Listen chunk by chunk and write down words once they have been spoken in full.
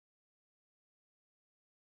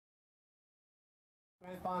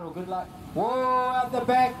Grand final, good luck. Whoa, out the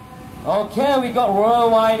back. Okay, we got Rio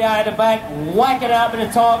Waida at the back. Whack it up at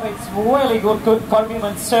the top. It's really good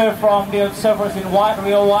compliment serve from the surfers in white.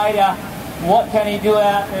 Rio Waida. What can he do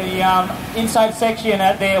at the inside section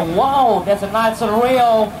at there? Wow, that's a nice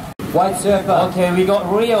Rio. White surfer. Okay, we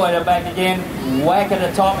got Rio at the back again. Whack at the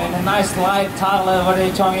top and a nice slide title over there,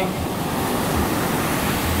 Chongi.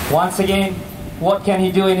 Once again, what can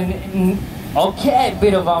he do okay,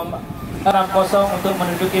 bit of Ram kosong untuk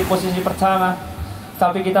menduduki posisi pertama.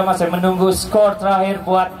 Tapi kita masih menunggu skor terakhir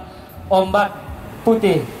buat ombak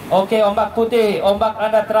putih. Oke, ombak putih. Ombak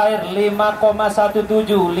Anda terakhir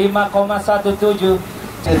 5,17. 5,17.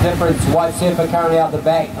 The difference, white surfer currently out the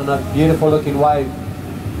back on a beautiful looking wave.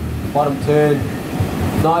 Bottom turn.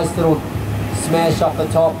 Nice little smash off the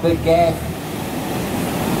top, big gaff.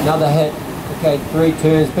 Another hit. Okay, 3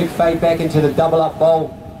 turns, big fade back into the double up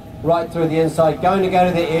bowl. Right through the inside, going to go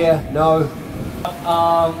to the air, no.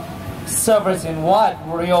 Surfers in white,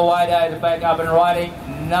 Rio Waida at the back up and riding.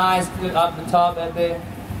 Nice up the top at there.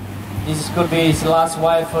 This could be his last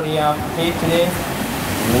wave for the heat today.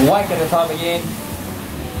 Whack at the top again.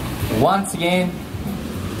 Once again.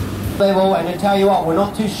 Level, and to tell you what, we're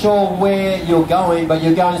not too sure where you're going, but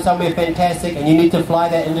you're going somewhere fantastic and you need to fly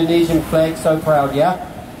that Indonesian flag. So proud, yeah?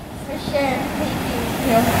 For sure, thank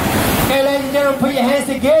you. Okay, ladies and gentlemen, put your hands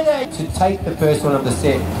together to take the first one of the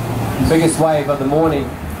set. Biggest wave of the morning.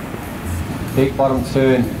 Big bottom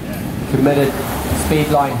turn, committed, speed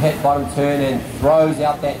line hit, bottom turn, and throws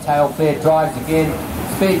out that tail flare, drives again,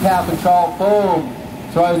 speed power control, boom,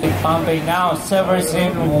 throws it. Pumping now, servers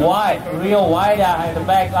in white, Rio Waida at the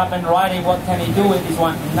back up and riding. What can he do with this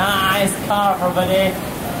one? Nice carve over there.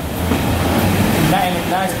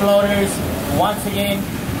 Nice floaters. Once again,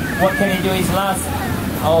 what can he do his last?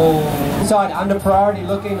 Oh. Inside, under priority,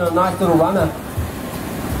 looking a nice little runner.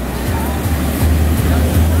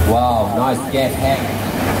 Wow, nice gap hack.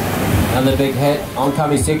 Another big hit,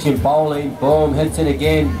 oncoming section, bowling, boom, hits it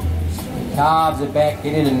again. Carves it back,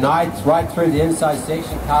 getting a nice right through the inside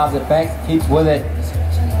section, carves it back, keeps with it.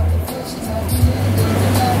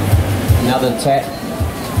 Another tap.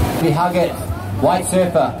 We hug it. White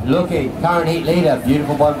surfer, looking, current heat leader,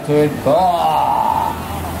 beautiful bottom turn. Oh,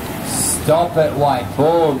 stop it, white,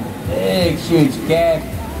 boom, big, huge gap.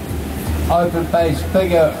 Open face,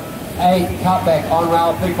 figure 8, cutback, on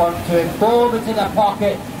rail, big bottom turn, boom, into the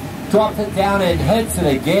pocket, drops it down and hits it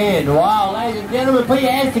again. Wow, ladies and gentlemen, put your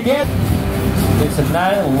hands together. It's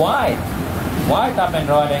another white up and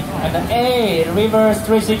riding, and an A, reverse,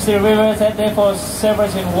 360 reverse, and therefore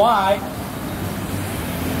servers in white.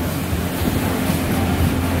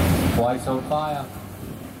 White's on fire.